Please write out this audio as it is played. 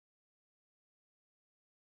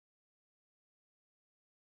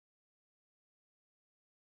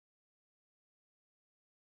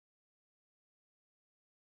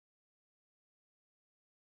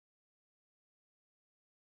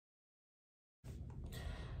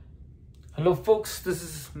Hello folks, this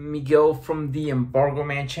is Miguel from the Embargo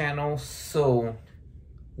Man channel. So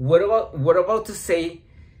what I'm about to say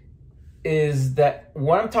is that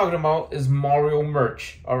what I'm talking about is Mario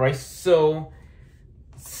merch. Alright, so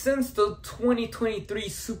since the 2023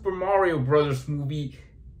 Super Mario Brothers movie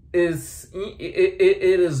is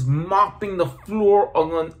mopping the floor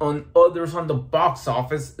on others on the box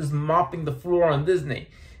office, is mopping the floor on Disney.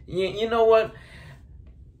 You know what?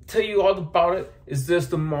 Tell you all about it is just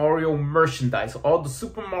the Mario merchandise, all the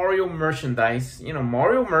Super Mario merchandise,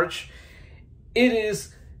 Mario merch. It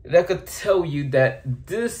is that could tell you that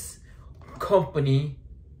this company,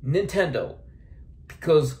 Nintendo,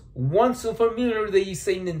 because once so familiar that you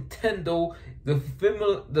say Nintendo, the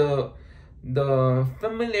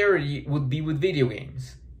familiarity would be with video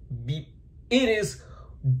games. It is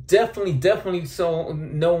definitely so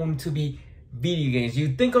known to be video games.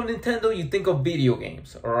 You think of Nintendo, you think of video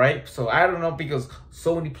games, all right? So I don't know, because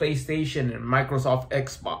Sony PlayStation and Microsoft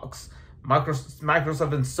Xbox,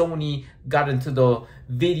 Microsoft and Sony got into the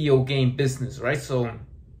video game business, right? So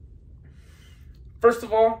first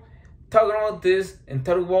of all, talking about this and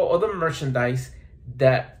talking about other merchandise,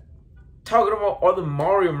 talking about other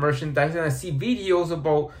Mario merchandise, and I see videos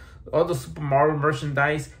about other Super Mario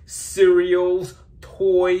merchandise, cereals,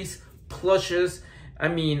 toys, plushes. I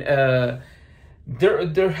mean,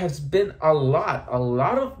 there has been a lot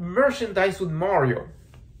of merchandise with Mario.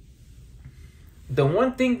 The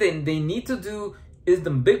one thing that they need to do is the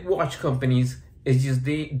big watch companies is just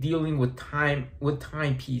dealing with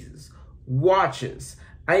timepieces, watches.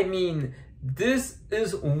 I mean, this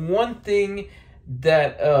is one thing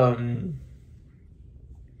that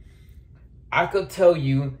I could tell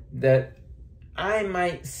you that I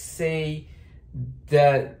might say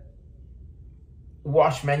that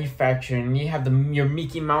watch manufacturing, you have your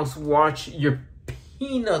Mickey Mouse watch, your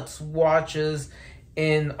Peanuts watches,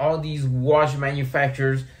 and all these watch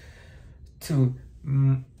manufacturers to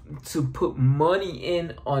put money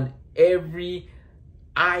in on every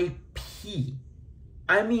IP.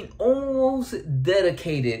 I mean, almost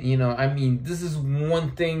dedicated, I mean, this is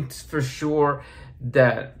one thing for sure,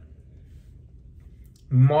 that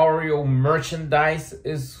Mario merchandise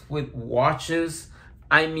is with watches.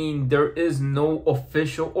 I mean, there is no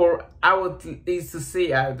official, or I would at least say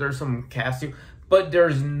there's some casting, but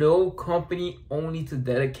there's no company only to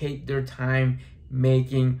dedicate their time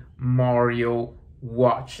making Mario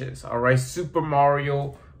watches. All right, Super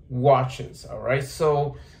Mario watches. All right,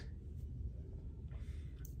 so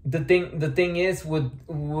the thing is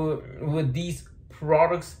with these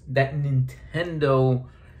products that Nintendo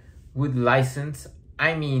would license,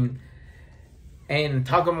 I mean. And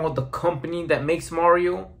talking about the company that makes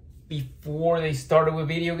Mario, before they started with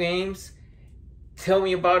video games, tell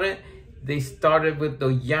me about it. They started with the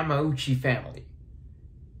Yamauchi family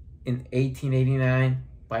in 1889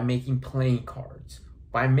 by making playing cards.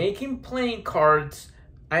 By making playing cards,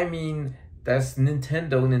 I mean, that's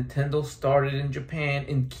Nintendo. Nintendo started in Japan,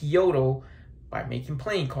 in Kyoto, by making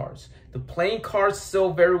playing cards. The playing cards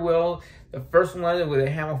sell very well. The first one with a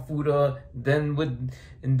Hamafuda, then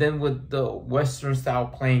with the Western style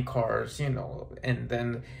playing cards, and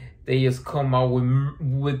then they just come out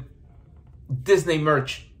with Disney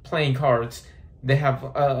merch playing cards. They have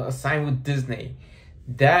a sign with Disney.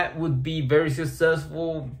 That would be very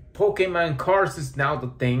successful. Pokemon cards is now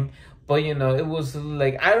the thing, but it was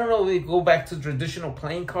like, I don't know, we go back to traditional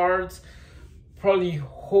playing cards. Probably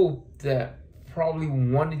hope that probably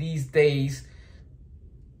one of these days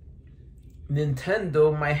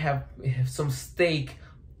Nintendo might have some stake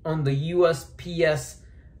on the USPS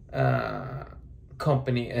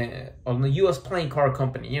company, on the US playing card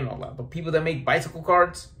company, the people that make bicycle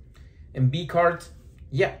cards and B cards.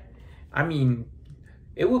 Yeah, I mean,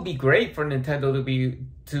 it would be great for Nintendo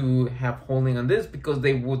to have holding on this, because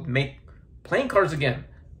they would make playing cards again,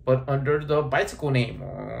 but under the bicycle name,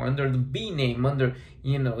 or under the B name, under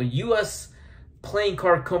US playing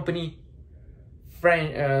card company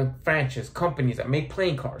franchise companies that make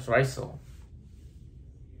playing cards, right? So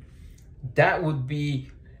that would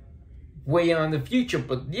be way on the future.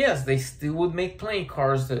 But yes, they still would make playing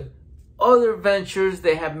cards. The other ventures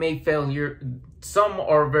they have made failure. Some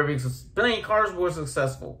are very playing cards were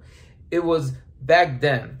successful. It was back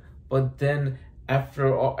then, but then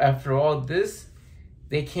after all this,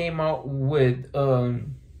 they came out with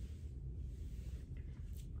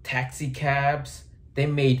taxi cabs. They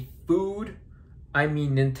made food. I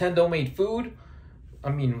mean, Nintendo made food. I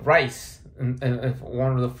mean, rice and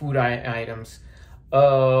one of the food items.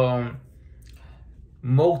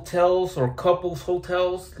 Motels or couples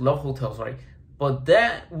hotels, love hotels, right? But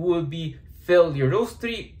that would be failure. Those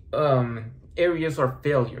three areas are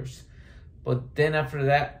failures. But then after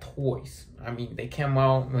that, toys. I mean, they came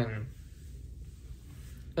out and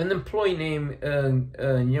an employee named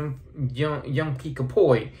Yumki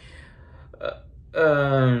Kapoi,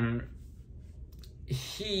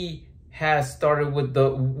 he has started with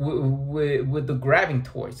the grabbing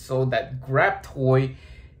toy. So that grab toy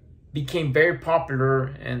became very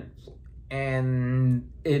popular, and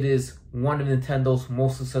it is one of Nintendo's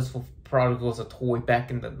most successful products as a toy back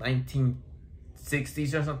in the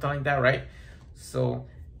 1960s or something like that, right? So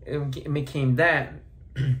it became that.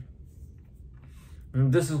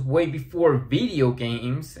 And this is way before video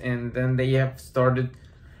games, and then they have started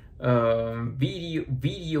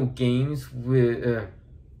video games with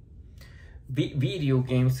video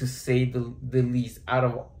games, to say the least. Out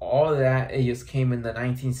of all that, it just came in the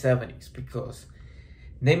 1970s, because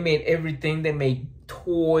they made everything. They made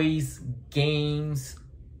toys, games,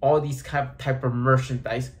 all these type of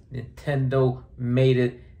merchandise. Nintendo made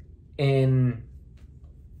it in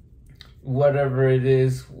whatever it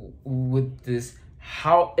is with this,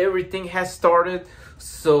 how everything has started.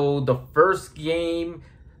 So the first game,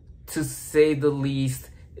 to say the least,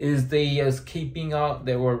 is they just keeping out.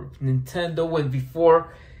 They were Nintendo when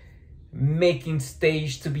before making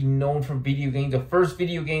stage to be known for video games. The first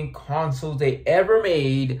video game consoles they ever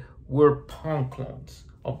made were Pong clones.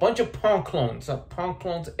 A bunch of Pong clones,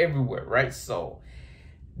 everywhere, right? So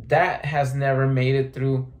that has never made it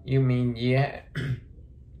through. You mean, yeah,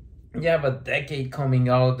 you have a decade coming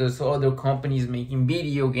out. There's other companies making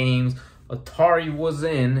video games. Atari was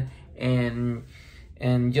in, and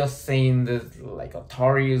just saying that, like,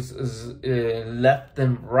 Atari is left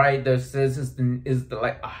and right. That says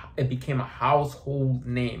it became a household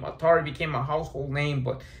name. Atari became a household name,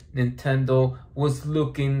 but Nintendo was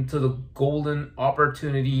looking to the golden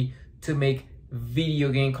opportunity to make video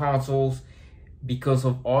game consoles because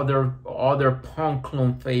of all their Pong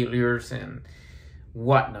clone failures and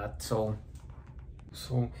whatnot. So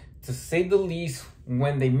to say the least,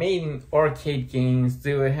 when they made arcade games,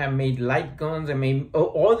 they would have made light guns and made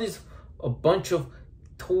a bunch of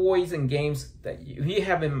toys and games that you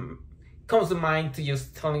haven't comes to mind to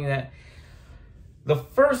just telling that. The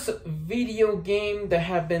first video game that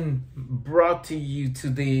have been brought to you to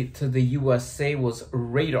the USA was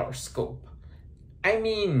Radar Scope. I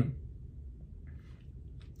mean,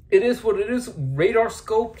 it is what it is. Radar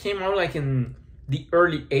Scope came out like in the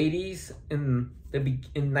early 80s, in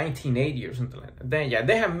 1980 or something like that. Then yeah,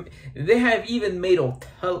 they have even made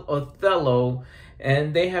Othello,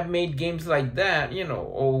 and they have made games like that, you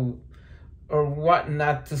know, or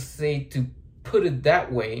whatnot, to say, to put it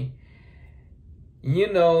that way.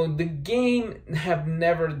 You know, the game have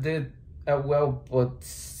never did well, but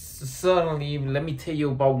suddenly, let me tell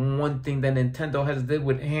you about one thing that Nintendo has did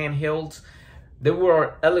with handhelds. There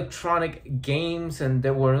were electronic games, and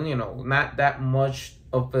there were, you know, not that much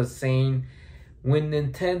of a saying. When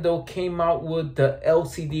Nintendo came out with the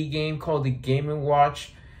LCD game called the Game &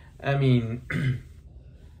 Watch, I mean,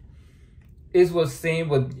 it was same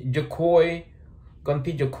with Gunpei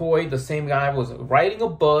Yokoi. The same guy was riding a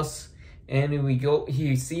bus, and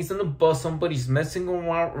he sees on the bus somebody's messing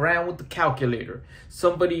around with the calculator.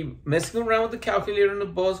 Somebody messing around with the calculator on the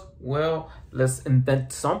bus. Well, let's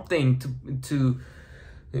invent something to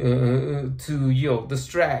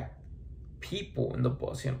distract people in the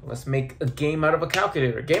bus. You know, let's make a game out of a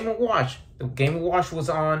calculator. Game & Watch. The Game & Watch was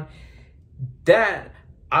on that,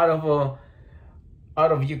 out of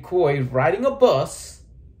Yokoi riding a bus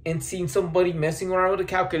and seeing somebody messing around with a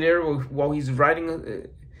calculator while he's riding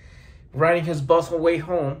his bus on the way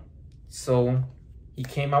home. So he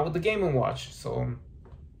came out with the Game & Watch. So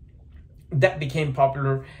that became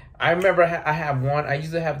popular. I remember I have one. I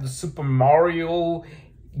used to have the Super Mario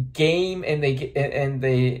game, and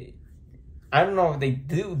they I don't know if they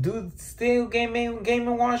do still Game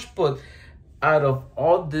 & Watch, but out of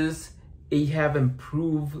all this, they have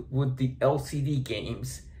improved with the LCD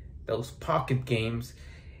games, those pocket games.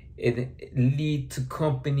 It lead to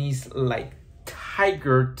companies like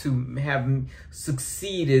Tiger to have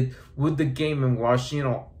succeeded with the Game & Watch.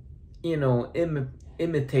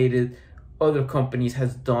 Imitated other companies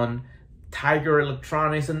has done. Tiger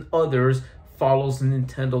Electronics and others follows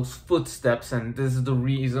Nintendo's footsteps, and this is the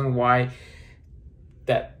reason why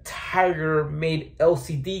that Tiger made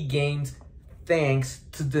LCD games, thanks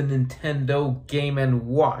to the Nintendo Game &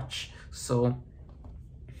 Watch. So,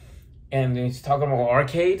 and it's talking about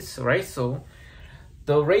arcades, right? So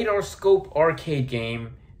the Radar Scope arcade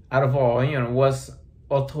game, out of all, was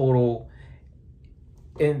a total.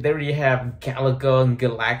 And there you have Galaga and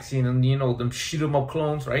Galaxian and, them shoot 'em up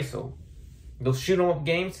clones, right? So those shoot 'em up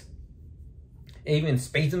games, even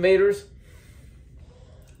Space Invaders.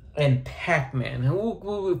 and Pac-Man. Who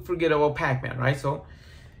would forget about Pac-Man, right? So,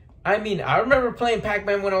 I mean, I remember playing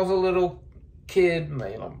Pac-Man when I was a little kid. You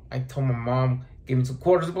know, I told my mom, give me some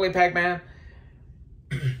quarters to play Pac-Man.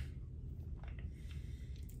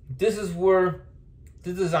 This is where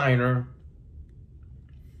the designer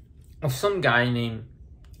of some guy named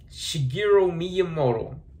Shigeru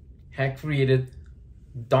Miyamoto had created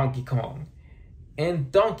Donkey Kong.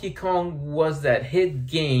 And Donkey Kong was that hit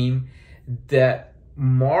game that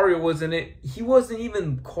Mario was in it. He wasn't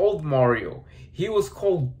even called Mario. He was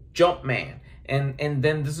called Jumpman. And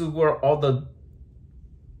then this is where all the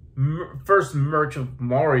first merch of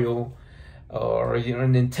Mario, or you know,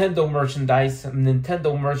 Nintendo merchandise.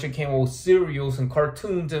 Nintendo merchant came with cereals and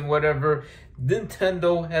cartoons and whatever.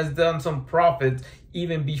 Nintendo has done some profits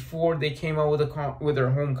even before they came out with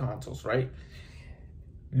their home consoles, right?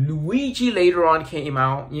 Luigi later on came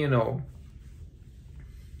out, you know.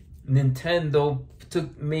 Nintendo to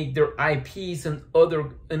make their IPs and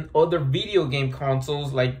other video game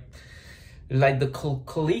consoles like the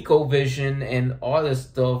ColecoVision and all this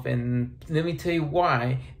stuff. And let me tell you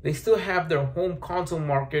why. They still have their home console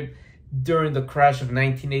market during the crash of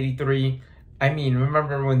 1983. I mean,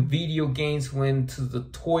 remember when video games went to the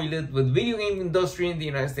toilet? With video game industry in the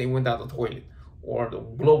United States went down the toilet, or the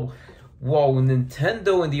global. While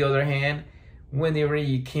Nintendo, on the other hand, when they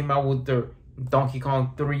already came out with their Donkey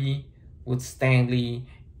Kong 3 with Stanley,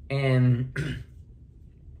 and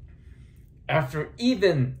after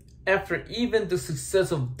even the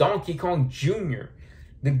success of Donkey Kong Jr.,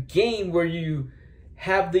 the game where you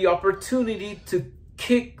have the opportunity to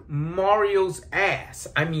kick Mario's ass.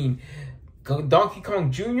 I mean, Donkey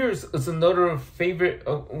Kong Jr. is another favorite,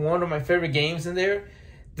 one of my favorite games in there.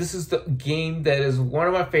 This is the game that is one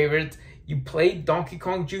of my favorites. You play Donkey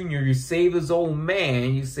Kong Jr., you save his old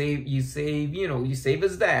man, you save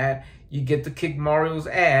his dad, you get to kick Mario's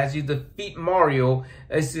ass, you defeat Mario.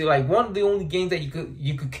 It's like one of the only games that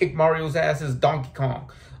you could kick Mario's ass is Donkey Kong.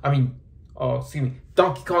 I mean,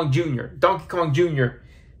 Donkey Kong Jr. Donkey Kong Jr.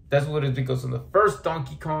 That's what it is, because in the first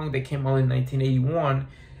Donkey Kong that came out in 1981,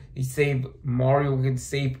 he saved Mario and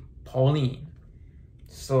saved Pauline.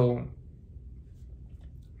 So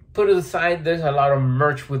put it aside, there's a lot of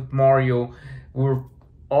merch with Mario. We're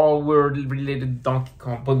related to Donkey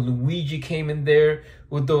Kong, but Luigi came in there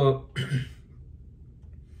with the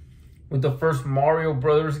with the first Mario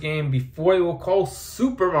Brothers game before they were called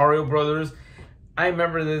Super Mario Brothers. I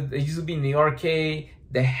remember that it used to be in the arcade.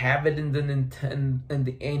 They have it in the Nintendo and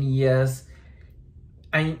the NES.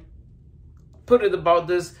 I put it about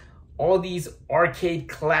this: all these arcade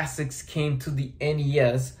classics came to the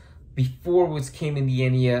NES before which came in the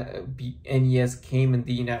NES came in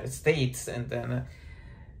the United States, and then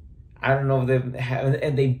I don't know if they have,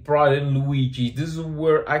 and they brought in Luigi. This is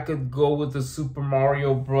where I could go with the Super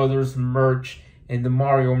Mario Brothers merch and the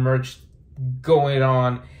Mario merch going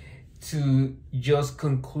on to just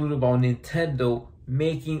conclude about Nintendo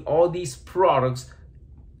making all these products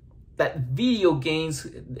that video games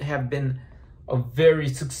have been a very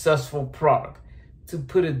successful product. To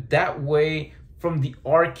put it that way, from the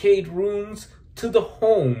arcade rooms to the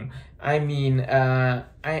home. I mean,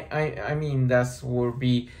 I mean that's would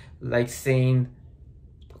be like saying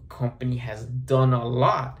the company has done a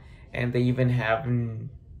lot, and they even have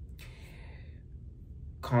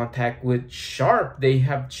contact with Sharp. They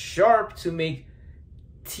have Sharp to make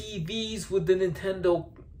TVs with the Nintendo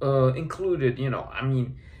included. You know, I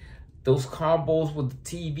mean, those combos with the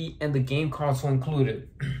TV and the game console included.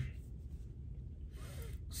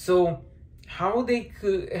 So how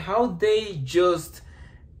they just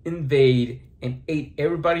invade and ate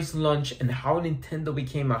everybody's lunch, and how Nintendo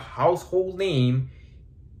became a household name,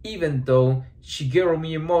 even though Shigeru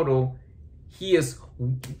Miyamoto, he is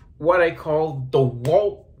what I call the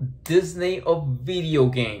Walt Disney of video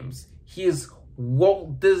games. He is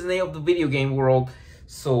Walt Disney of the video game world.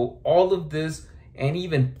 So all of this, and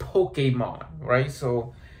even Pokemon, right?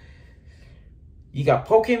 So you got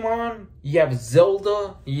Pokemon, you have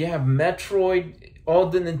Zelda, you have Metroid, all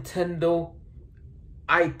the Nintendo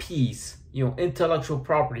IPs, you know, intellectual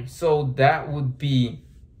property. So that would be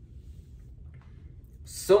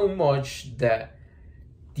so much that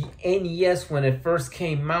the NES, when it first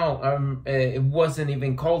came out, it wasn't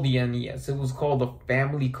even called the NES. It was called the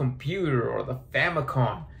Family Computer, or the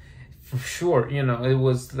Famicom, for sure. You know, it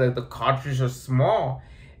was like the cartridges are small,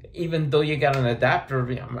 even though you got an adapter.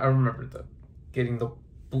 I remember getting the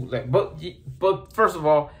bootleg. But first of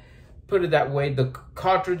all, put it that way, the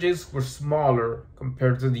cartridges were smaller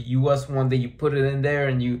compared to the US one, that you put it in there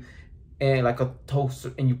and like a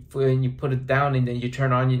toaster, and you put it down, and then you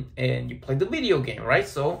turn on and you play the video game, right?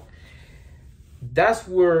 So that's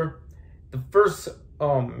where the first,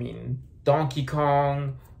 Donkey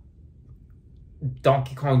Kong,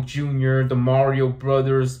 Donkey Kong Jr., the Mario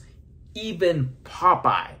Brothers, even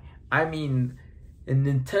Popeye. I mean, and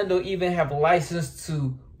Nintendo even have a license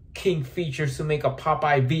to King Features to make a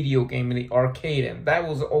Popeye video game in the arcade, and that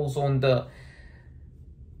was also on the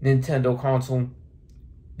Nintendo console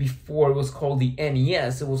before it was called the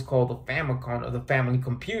NES. It was called the Famicom, or the Family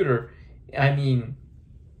Computer. I mean,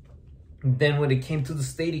 then when it came to the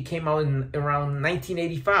States, it came out in around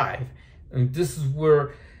 1985. And this is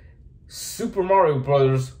where Super Mario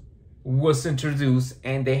Brothers was introduced,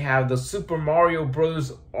 and they have the Super Mario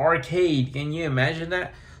Brothers Arcade. Can you imagine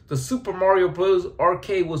that? The Super Mario Brothers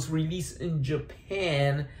Arcade was released in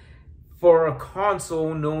Japan for a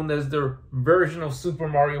console known as their version of Super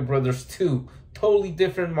Mario Brothers 2. Totally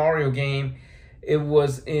different Mario game. It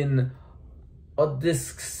was in a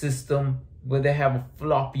disc system where they have a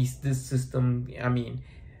floppy disk system. I mean,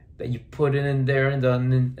 that you put it in there in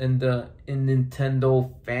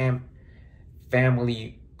Nintendo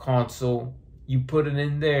family console. You put it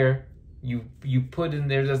in there. You put in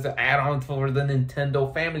there as an add-on for the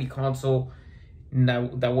Nintendo family console. Now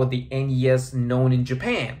that was the NES known in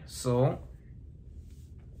Japan. So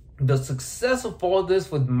the success of all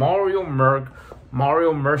this with Mario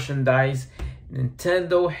merchandise,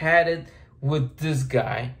 Nintendo had it with this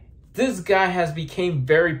guy. This guy has become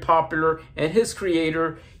very popular, and his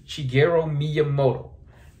creator, Shigeru Miyamoto.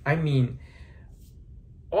 I mean,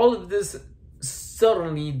 all of this,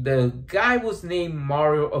 suddenly the guy was named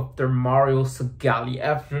Mario after Mario Segale,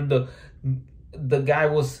 after the guy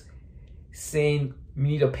was saying we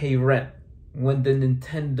need to pay rent when the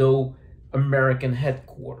Nintendo American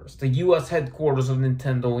headquarters, the US headquarters of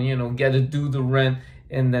Nintendo, you know, get to do the rent,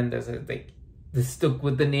 and then they stuck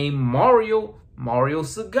with the name Mario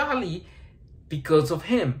Segale because of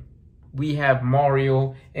him. We have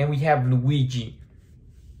Mario and we have Luigi,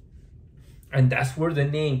 and that's where the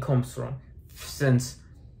name comes from. Since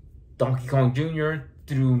Donkey Kong Jr.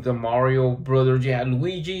 through the Mario Brothers, you had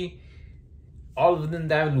Luigi. All of them,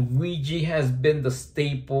 that Luigi has been the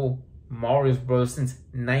staple Mario Brothers since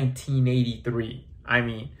 1983. I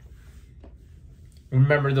mean,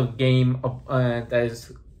 remember the game of, that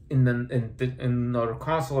is in another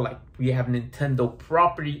console, like we have Nintendo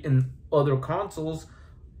property in other consoles.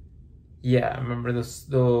 Yeah, I remember this,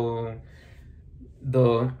 the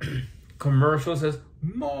commercial says,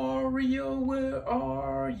 Mario, where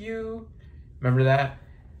are you? Remember that?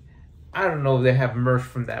 I don't know if they have merch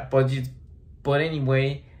from that, but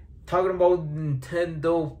anyway, talking about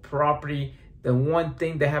Nintendo property, the one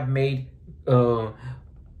thing they have made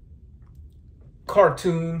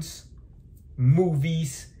cartoons,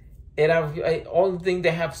 movies, and I all think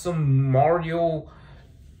they have some Mario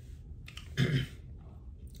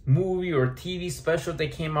movie or TV special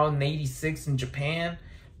that came out in '86 in Japan.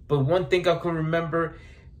 But one thing I can remember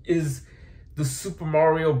is the Super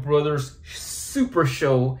Mario Brothers Super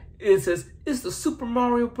Show. It says, it's the Super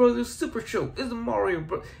Mario Brothers Super Show. It's the Mario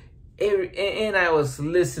Bros. And I was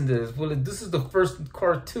listening to this. Well, this is the first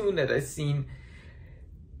cartoon that I seen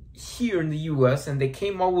here in the US, and they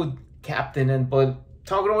came out with Captain, but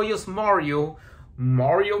talking about just Mario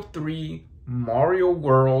 3, Mario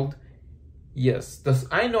World. Yes,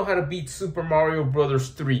 I know how to beat Super Mario Brothers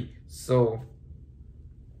 3. So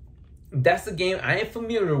that's the game I am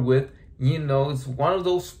familiar with. You know, it's one of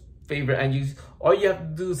those favorite, and all you have to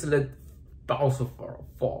do is let Bowser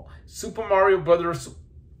fall. Super Mario Brothers,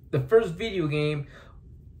 the first video game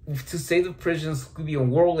to save the prisons, could be on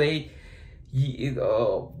World 8.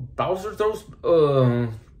 Bowser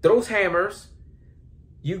throws hammers.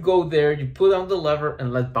 You go there, you put on the lever,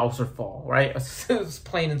 and let Bowser fall, right? It's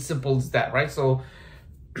plain and simple as that, right? So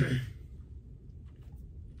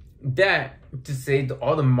that to say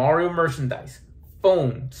all the Mario merchandise,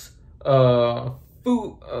 phones,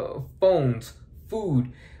 food,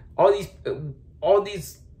 all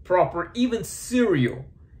these proper, even cereal,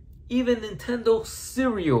 even Nintendo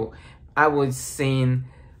cereal. I was saying,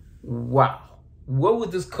 wow, what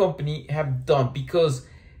would this company have done? Because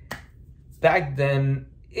back then,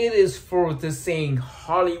 it is for the saying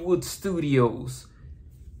Hollywood Studios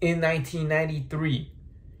in 1993.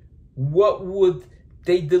 What would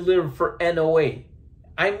they deliver for NOA?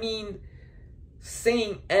 I mean,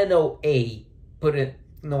 saying NOA, but it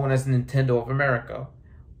known as Nintendo of America.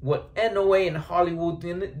 What NOA and Hollywood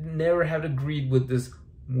never have agreed with this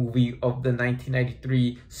movie of the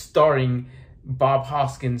 1993 starring Bob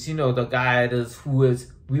Hoskins. You know, the guy who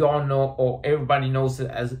is we all know, or everybody knows it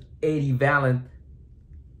as Eddie Valiant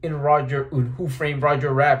in Who Framed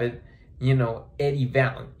Roger Rabbit. You know, Eddie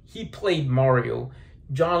Valiant. He played Mario.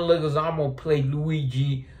 John Leguizamo played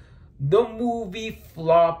Luigi. The movie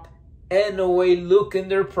flopped. NOA look in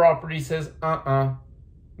their property, says,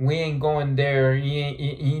 we ain't going there.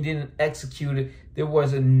 He didn't execute it. There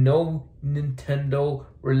was no Nintendo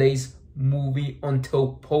release movie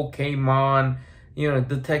until Pokemon,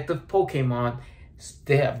 Detective Pokemon.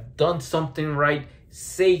 They have done something right.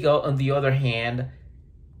 Sega, on the other hand,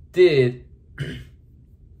 did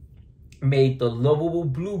made the lovable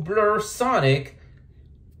blue blur Sonic,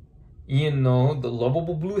 the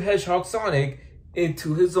lovable blue hedgehog Sonic,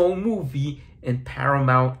 into his own movie, and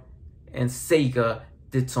Paramount and Sega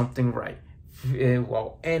did something right.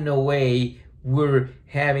 While NOA were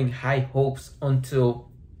having high hopes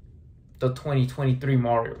until the 2023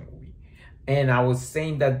 Mario movie. And I was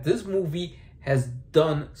saying that this movie has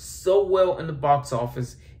done so well in the box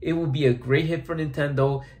office. It would be a great hit for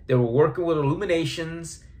Nintendo. They were working with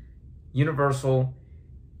Illuminations, Universal,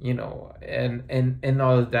 and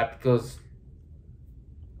all of that, because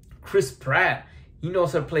Chris Pratt, he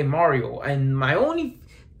knows how to play Mario. And my only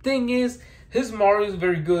thing is, his Mario is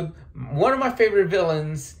very good. One of my favorite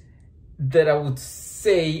villains that I would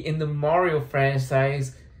say in the Mario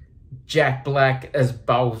franchise, Jack Black as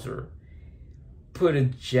Bowser. Put a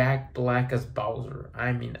Jack Black as Bowser.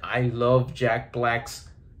 I mean, I love Jack Black's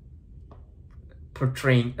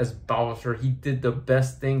portraying as Bowser. He did the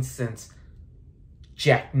best thing since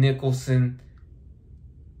Jack Nicholson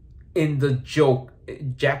in The Joke.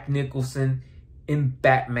 Jack Nicholson in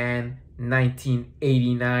Batman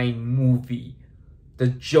 1989 movie. The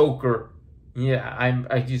Joker. Yeah,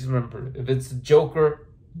 I just remember. If it's the Joker,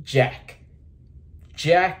 Jack.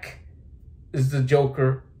 Jack is the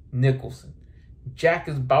Joker, Nicholson. Jack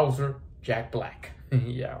is Bowser, Jack Black.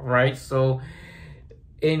 Yeah, right? So,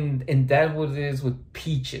 and that's what it is with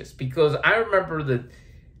Peaches. Because I remember that,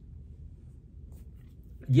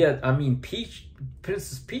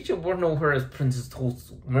 Princess Peach, I wouldn't know her as Princess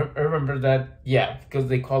Toadstool. I remember that, because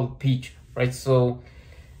they call it Peach, right? So,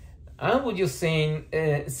 I was just saying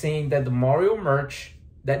that the Mario merch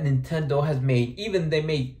that Nintendo has made, even they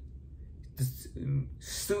made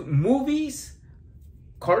movies,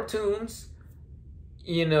 cartoons,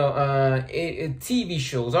 TV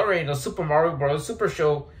shows. Already, the Super Mario Bros. Super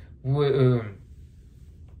Show with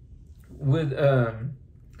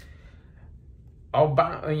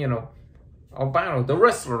Albano, the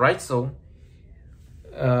wrestler, right? So,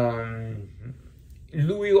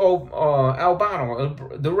 Louis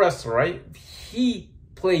Albano, the wrestler, right? He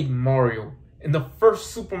played Mario in the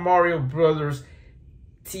first Super Mario Brothers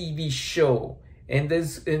TV show, and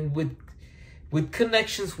with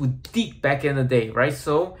connections with Deep back in the day, right?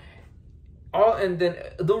 So, and then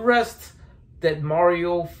the rest that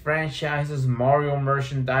Mario franchises, Mario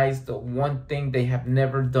merchandise, the one thing they have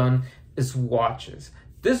never done is watches.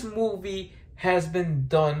 This movie has been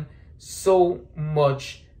done so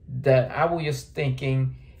much that I was just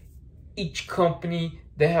thinking, each company,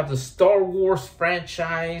 they have the Star Wars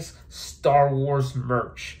franchise, Star Wars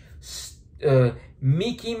merch.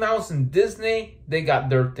 Mickey Mouse and Disney, they got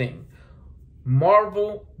their thing.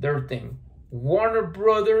 Marvel, their thing. Warner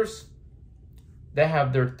Brothers, they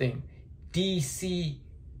have their thing. DC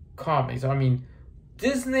Comics. I mean,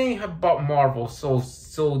 Disney have bought Marvel, so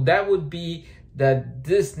that would be that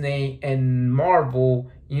Disney and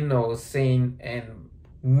Marvel, saying, and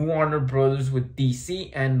Warner Brothers with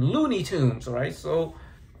DC and Looney Tunes, right? So,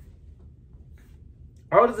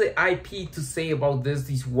 out of the IP to say about this,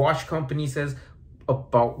 these watch companies says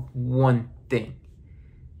about one thing.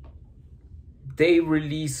 They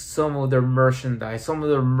release some of their merchandise, some of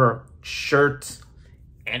their shirts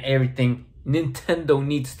and everything. Nintendo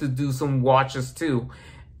needs to do some watches too.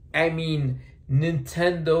 I mean,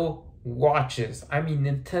 Nintendo watches. I mean,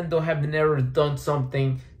 Nintendo have never done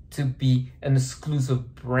something to be an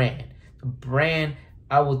exclusive brand. The brand,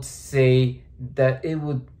 I would say that it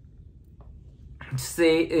would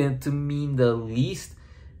say to mean the least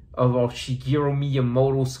of Shigeru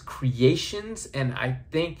Miyamoto's creations, and I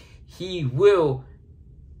think he will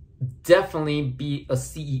definitely be a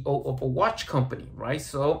CEO of a watch company, right?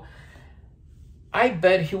 So I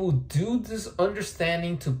bet he will do this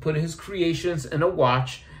understanding to put his creations in a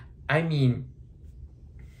watch. I mean,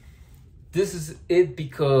 this is it,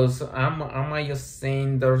 because I'm just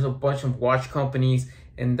saying there's a bunch of watch companies,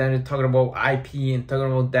 and then they're talking about IP and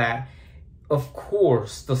talking about that. Of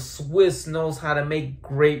course, the Swiss knows how to make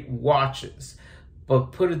great watches,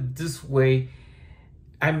 but put it this way,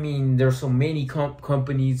 I mean, there's so many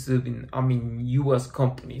companies, U.S.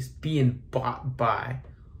 companies being bought by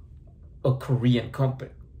a Korean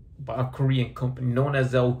company, known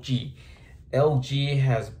as LG. LG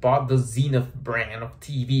has bought the Zenith brand of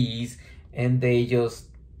TVs, and they just,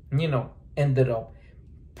 ended up.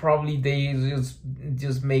 Probably they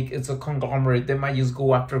just make, it's a conglomerate. They might just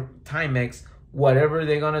go after Timex, whatever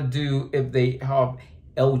they're gonna do if they have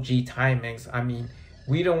LG Timex. I mean,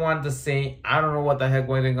 we don't want to say, I don't know what the heck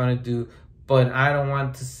what they're gonna do, but I don't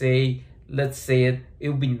want to say, let's say it. It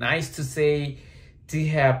would be nice to say, to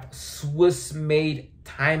have Swiss-made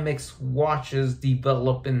Timex watches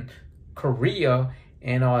developed in Korea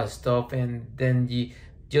and all that stuff, and then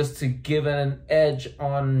just to give it an edge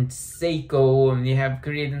on Seiko, and you have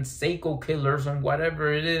creating Seiko killers and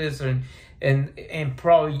whatever it is, and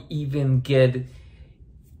probably even get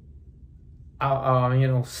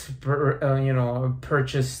purchase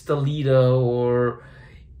Stellita or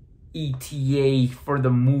ETA for the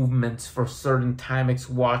movements for certain Timex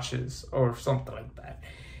watches or something like that.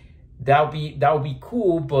 That would be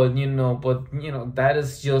cool, but that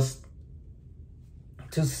is just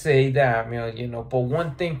to say that, but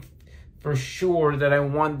one thing for sure that I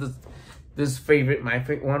want this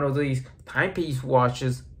one of these timepiece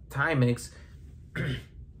watches, Timex,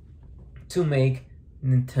 to make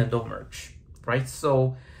Nintendo merch, right?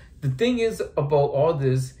 So the thing is about all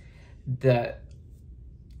this, that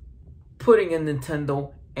putting in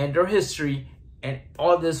Nintendo and their history and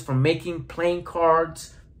all this, from making playing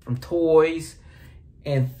cards, from toys,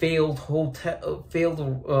 and failed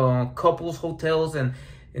couples hotels, and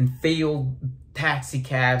failed taxi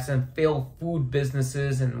cabs, and failed food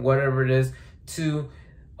businesses, and whatever it is, to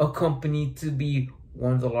a company to be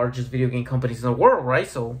one of the largest video game companies in the world, right?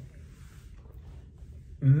 So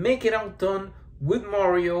make it outdone with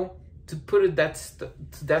Mario. To put it to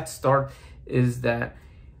that start, is that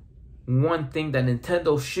one thing that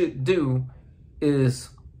Nintendo should do is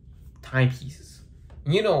timepieces.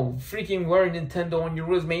 Freaking wearing Nintendo on your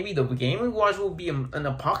wrist. Maybe the Game & Watch will be in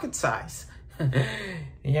a pocket size.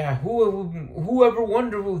 Yeah, whoever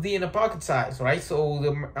wondered will be in a pocket size, right? So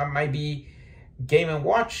there might be Game &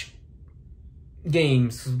 Watch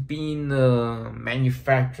games being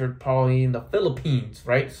manufactured probably in the Philippines,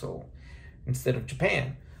 right? So instead of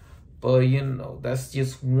Japan. But that's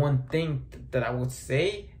just one thing that I would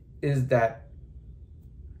say, is that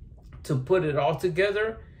to put it all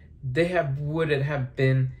together, would it have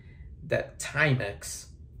been that Timex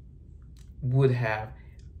would have,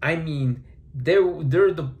 I mean,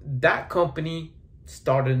 that company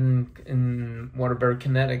started in Waterbury,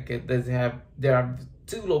 Connecticut. There are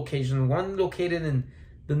 2 locations, one located in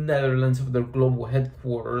the Netherlands for their global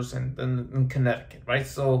headquarters, and then in Connecticut, right?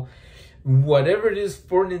 So whatever it is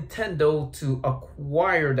for Nintendo to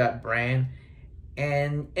acquire that brand,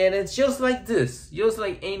 and it's just like this, just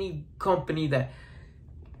like any company that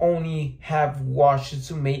only have watches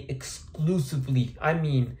to make exclusively. I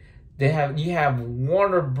mean, you have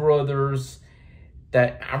Warner Brothers,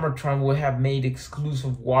 that Armatron would have made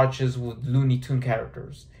exclusive watches with Looney Tune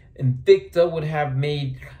characters. Invicta would have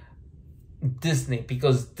made Disney,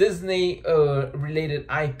 because Disney related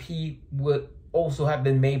IP would also have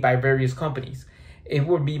been made by various companies. It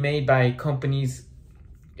would be made by companies,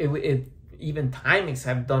 even Timex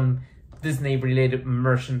have done Disney related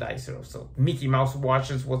merchandise. So Mickey Mouse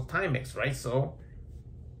watches was Timex, right? So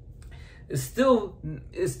it still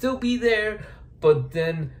be there, but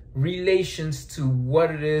then relations to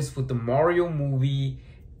what it is with the Mario movie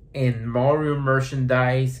and Mario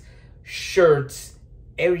merchandise, shirts,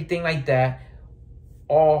 everything like that,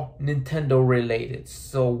 all Nintendo related.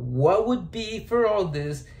 So what would be for all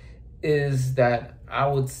this is that I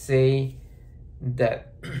would say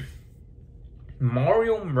that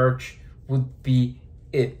Mario merch would be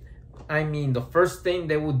it. I mean, the first thing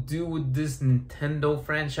they would do with this Nintendo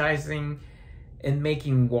franchising and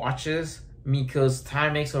making watches, because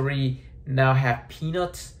Timex already now have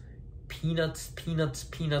Peanuts,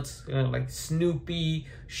 like Snoopy,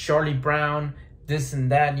 Charlie Brown, this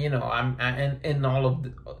and that, and all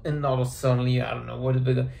of suddenly, I don't know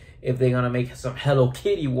if they're gonna make some Hello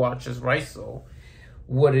Kitty watches, right? So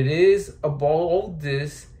what it is about all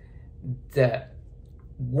this, that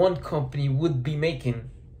one company would be making,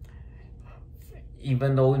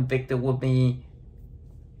 even though Invicta would be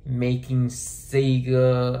making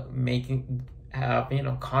Sega,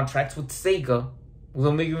 contracts with Sega,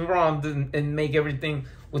 don't make me wrong, and make everything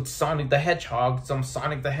with Sonic the Hedgehog, some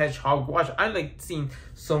Sonic the Hedgehog watch. I like seeing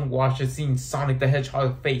some watches, seeing Sonic the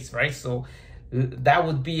Hedgehog face, right? So that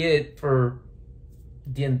would be it for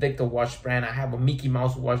the Invicta watch brand. I have a Mickey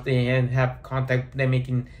Mouse watch. They have contact. They're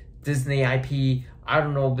making Disney IP. I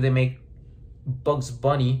don't know, but they make Bugs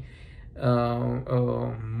Bunny,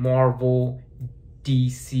 Marvel,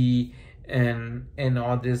 DC, and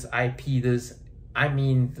all this IP.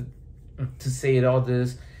 To say it all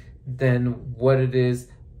this, then what it is,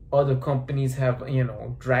 other companies have, you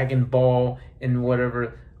know, Dragon Ball and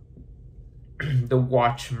whatever the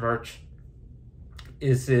watch merch.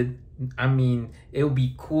 Is it, I mean, it would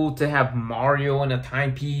be cool to have Mario in a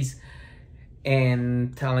timepiece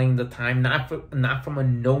and telling the time, not from a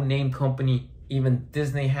no-name company. Even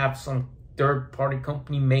Disney have some third-party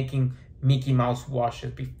company making Mickey Mouse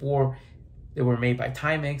watches. Before, they were made by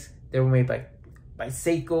Timex, they were made by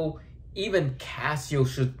Seiko. Even Casio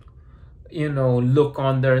should, you know, look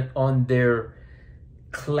on their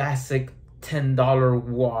classic $10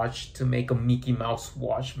 watch to make a Mickey Mouse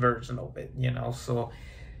watch version of it, you know. So,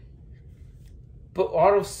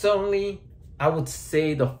 but suddenly, I would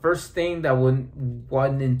say the first thing that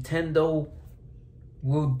what Nintendo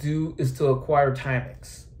will do is to acquire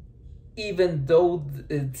Timex. Even though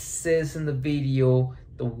it says in the video,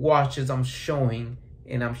 the watches I'm showing,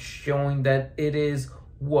 and I'm showing that it is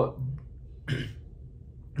what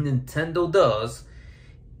Nintendo does,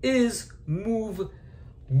 is move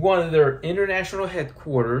one of their international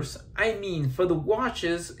headquarters. I mean, for the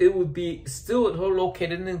watches, it would be still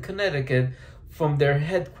located in Connecticut, from their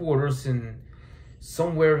headquarters in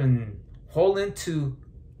somewhere in Holland to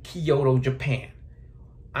Kyoto, Japan.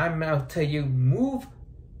 I'm going to tell you, move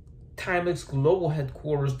Timex global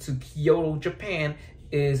headquarters to Kyoto, Japan,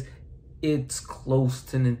 it's close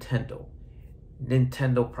to Nintendo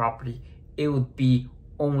property. It would be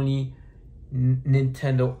only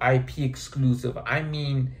Nintendo IP exclusive. I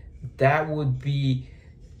mean, that would be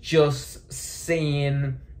just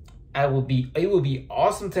saying, it would be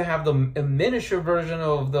awesome to have a miniature version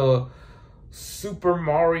of the Super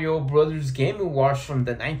Mario Brothers Game & Watch from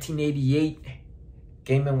the 1988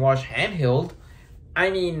 Game & Watch handheld. I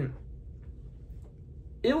mean,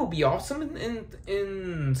 it would be awesome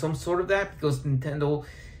in some sort of that, because Nintendo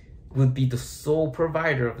would be the sole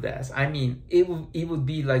provider of that. I mean, it would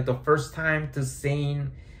be like the first time to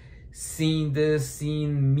seeing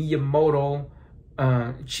Miyamoto,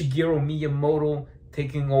 Shigeru Miyamoto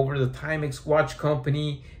taking over the Timex watch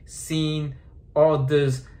company, seeing all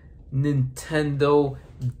this Nintendo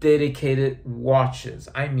dedicated watches.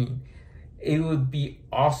 I mean, it would be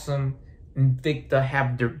awesome. Invicta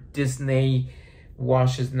have their Disney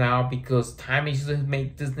watches now, because Timex used to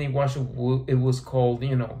make Disney watches. It was called,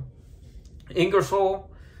 you know, Ingersoll,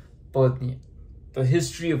 but the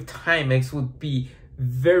history of Timex would be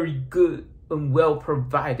very good and well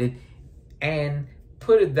provided, and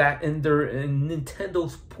put that in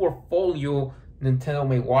Nintendo's portfolio. Nintendo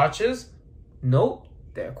made watches. Nope,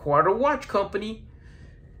 they acquired a watch company,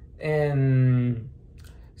 and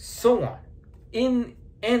so on.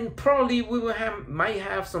 And probably we might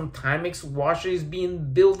have some Timex watches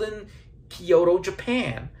being built in Kyoto,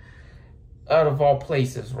 Japan, out of all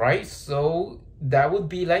places, right? So that would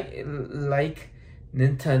be like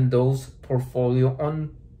Nintendo's portfolio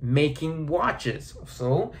on making watches.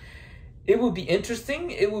 So it would be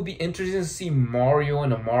interesting. It would be interesting to see Mario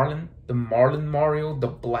and the Marlin Mario, the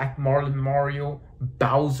Black Marlin Mario,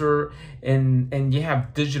 Bowser, and you have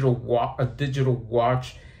a digital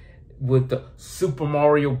watch with the Super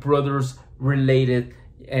Mario Brothers related,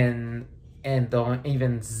 and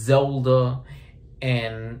even Zelda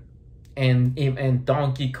and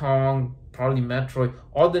Donkey Kong, probably Metroid,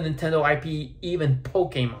 all the Nintendo IP, even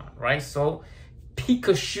Pokemon, right? So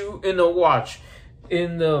Pikachu in a watch,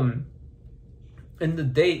 in the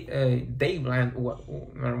Dayland,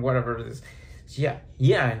 whatever it is. Yeah,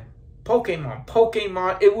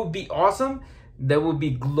 Pokemon. It would be awesome. That would be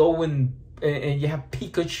glowing, and you have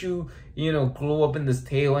Pikachu, you know, glow up in this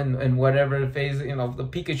tail and whatever the face, you know, the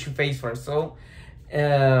Pikachu face for it. So,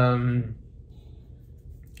 and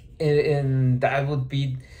that would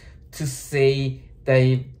be to say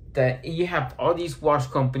that you have all these watch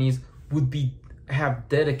companies have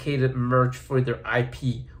dedicated merch for their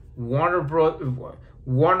IP. Warner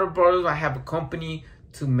Brothers, I have a company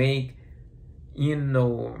to make, you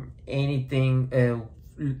know, anything,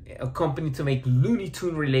 a company to make Looney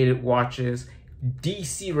Tune related watches,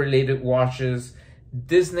 DC related watches.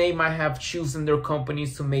 Disney might have chosen their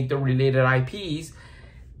companies to make the related IPs,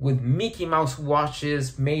 with Mickey Mouse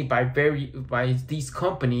watches made by these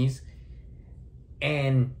companies,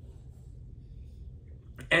 and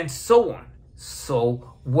so on.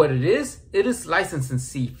 So what it is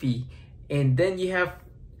licensing fee. And then you have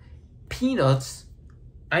Peanuts.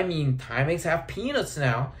 I mean, Timex have Peanuts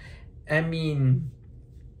now. I mean,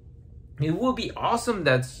 it will be awesome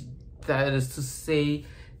that is to say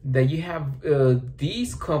that you have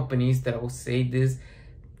these companies that will say this,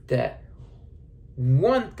 that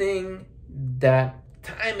one thing that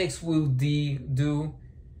Timex will do,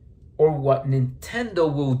 or what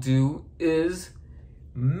Nintendo will do, is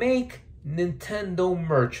make Nintendo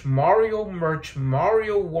merch, Mario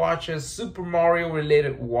watches, Super Mario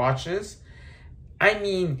related watches. I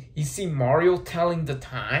mean, you see Mario telling the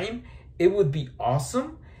time, it would be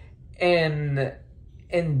awesome. And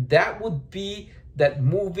that would be that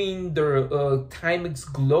moving their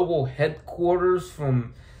Timex global headquarters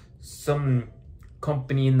from some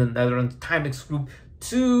company in the Netherlands, Timex Group,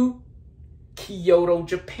 to Kyoto,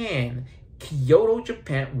 Japan. Kyoto,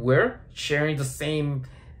 Japan, we're sharing the same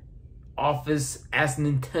office as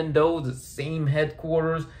Nintendo, the same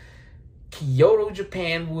headquarters. Kyoto,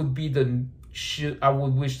 Japan would be I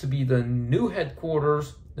would wish to be the new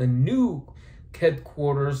headquarters for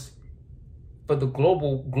the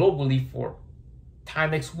globally for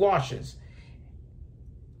Timex watches.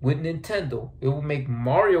 With Nintendo, it will make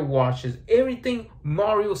Mario watches, everything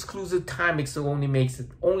Mario exclusive. Timex only makes it.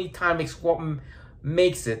 Only Timex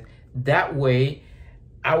makes it. That way,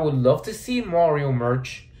 I would love to see Mario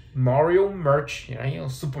merch, you know,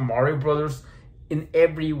 Super Mario Brothers in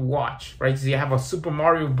every watch, right? So you have a Super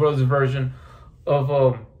Mario Brothers version of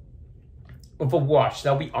a watch.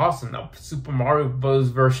 That'll be awesome. A Super Mario Brothers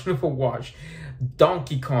version of a watch.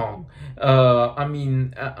 Donkey Kong. I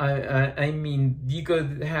mean, you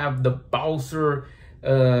could have the Bowser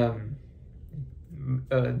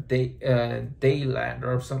Dayland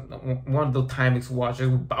or something, one of the Timex watches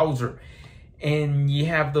with Bowser. And you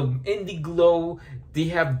have the Indiglow. They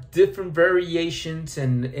have different variations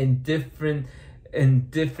and different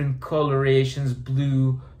colorations,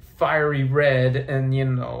 blue, fiery red, and you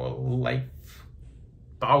know, like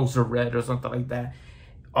Bowser red or something like that.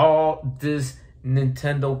 All this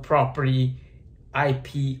Nintendo property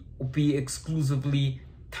IP will be exclusively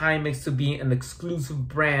Timex, to be an exclusive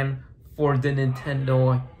brand for the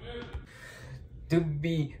Nintendo, to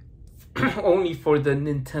be only for the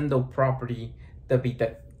Nintendo property. It'll be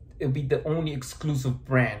the only exclusive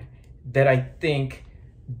brand that I think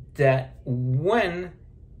that when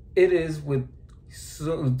it is with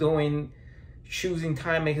choosing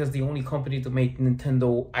Timex as the only company to make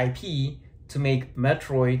Nintendo IP, to make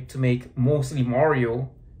Metroid, to make mostly Mario,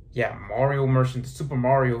 Mario merchant, Super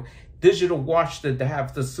Mario digital watch that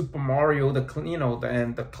have the Super Mario,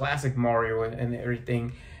 and the classic Mario and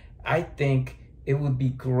everything. I think it would be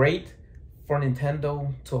great for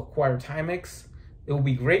Nintendo to acquire Timex. It would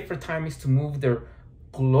be great for Timex to move their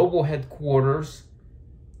global headquarters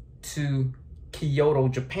to Kyoto,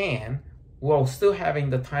 Japan, while still having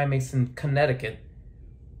the Timex in Connecticut.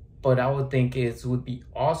 But I would think it would be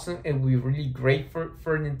awesome. It would be really great for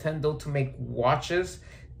Nintendo to make watches.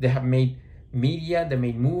 They have made media, they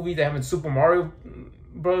made movie, they have made Super Mario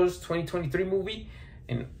Bros. 2023 movie,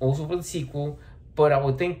 and also for the sequel. But I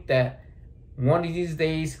would think that one of these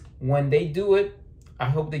days, when they do it, I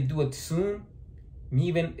hope they do it soon.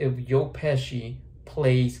 Even if Joe Pesci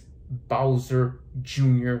plays Bowser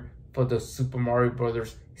Jr. for the Super Mario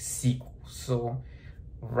Brothers sequel. So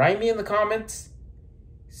write me in the comments.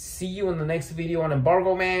 See you in the next video on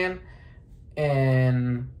Embargo Man.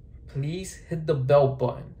 And please hit the bell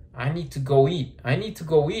button. I need to go eat.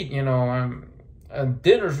 You know,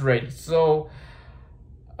 dinner's ready. So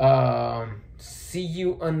see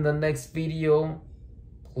you in the next video.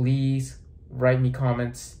 Please write me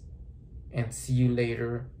comments. And see you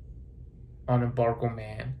later on Embargo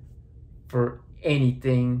Man for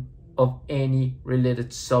anything of any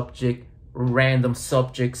related subject, random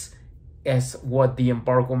subjects, as what the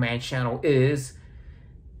Embargo Man channel is.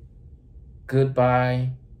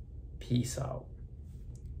 Goodbye. Peace out.